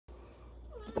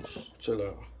Chill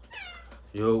out.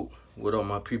 Yo, what up,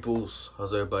 my peoples?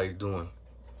 How's everybody doing?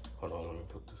 Hold on, let me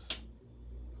put this.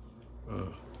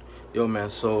 Yo, man,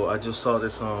 so I just saw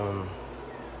this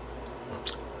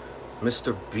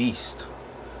Mr. Beast.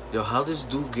 Yo, how this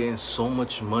dude getting so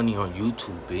much money on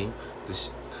YouTube, B?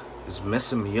 This is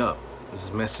messing me up. This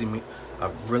is messing me.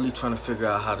 I'm really trying to figure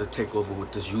out how to take over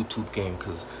with this YouTube game,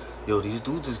 cause yo, these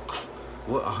dudes is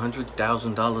what,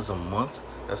 $100,000 a month?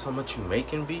 That's how much you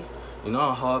making, B? You know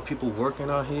how hard people working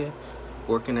out here,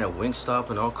 working at Wingstop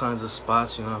and all kinds of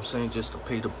spots. You know what I'm saying, just to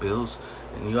pay the bills,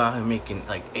 and you out here making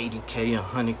like 80K,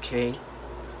 100K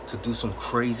to do some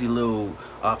crazy little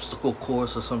obstacle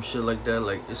course or some shit like that.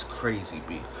 Like, it's crazy,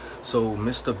 B. So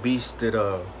Mr. Beast did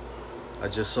I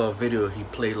just saw a video. He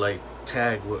played like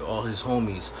tag with all his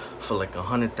homies for like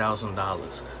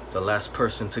 $100,000. The last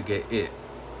person to get it,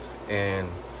 and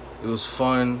it was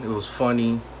fun. It was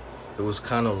funny. It was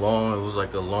kind of long. It was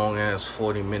like a long ass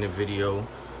 40-minute video,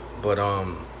 but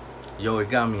yo, it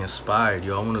got me inspired.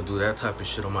 Yo, I want to do that type of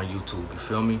shit on my YouTube. You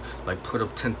feel me? Like, put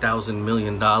up $10,000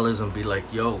 million and be like,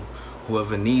 yo,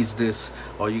 whoever needs this,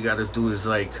 all you gotta do is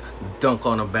like dunk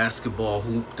on a basketball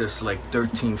hoop that's like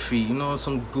 13 feet. You know,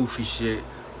 some goofy shit.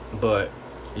 But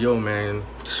yo, man,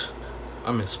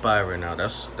 I'm inspired right now.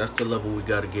 That's the level we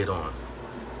gotta get on.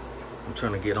 I'm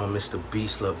trying to get on Mr.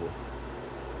 Beast level.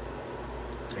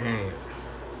 Damn,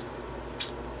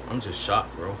 I'm just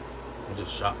shocked, bro. I'm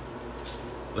just shocked.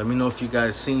 Let me know if you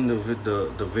guys seen the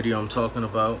video I'm talking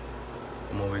about.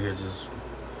 I'm over here just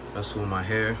messing with my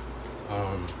hair.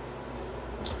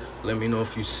 Let me know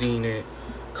if you seen it.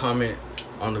 Comment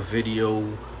on the video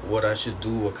what I should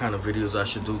do, what kind of videos I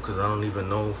should do, because I don't even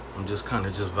know. I'm just kind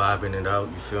of just vibing it out,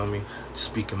 you feel me?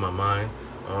 Speaking my mind.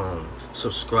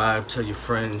 Subscribe, tell your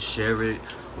friends, share it,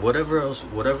 whatever else,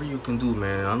 whatever you can do,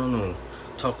 man. I don't know.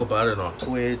 Talk about it on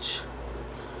Twitch.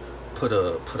 Put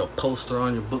a poster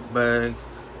on your book bag.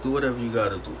 Do whatever you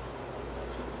gotta do.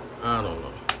 I don't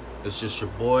know. It's just your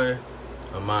boy.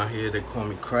 I'm out here. They call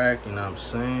me Crack. You know what I'm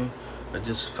saying? I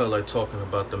just felt like talking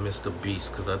about the Mr.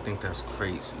 Beast because I think that's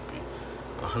crazy, B.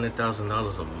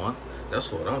 $100,000 a month.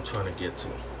 That's what I'm trying to get to.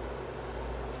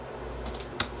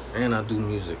 And I do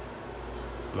music.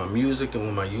 My music and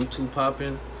with my YouTube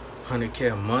popping,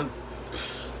 100K a month.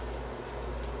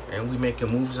 And we making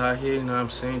moves out here, you know what I'm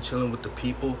saying? Chilling with the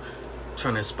people,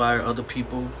 trying to inspire other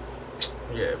people.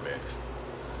 Yeah, man.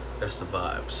 That's the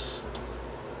vibes.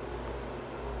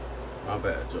 My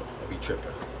bad, Joe. I be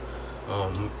tripping.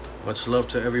 Much love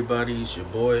to everybody. It's your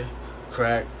boy,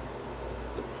 Crack,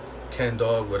 Ken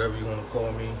Dog, whatever you want to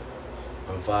call me.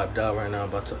 I'm vibed out right now. I'm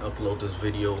about to upload this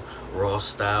video raw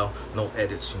style. No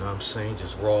edits, you know what I'm saying?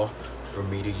 Just raw from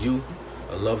me to you.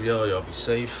 I love y'all. Y'all be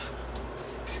safe.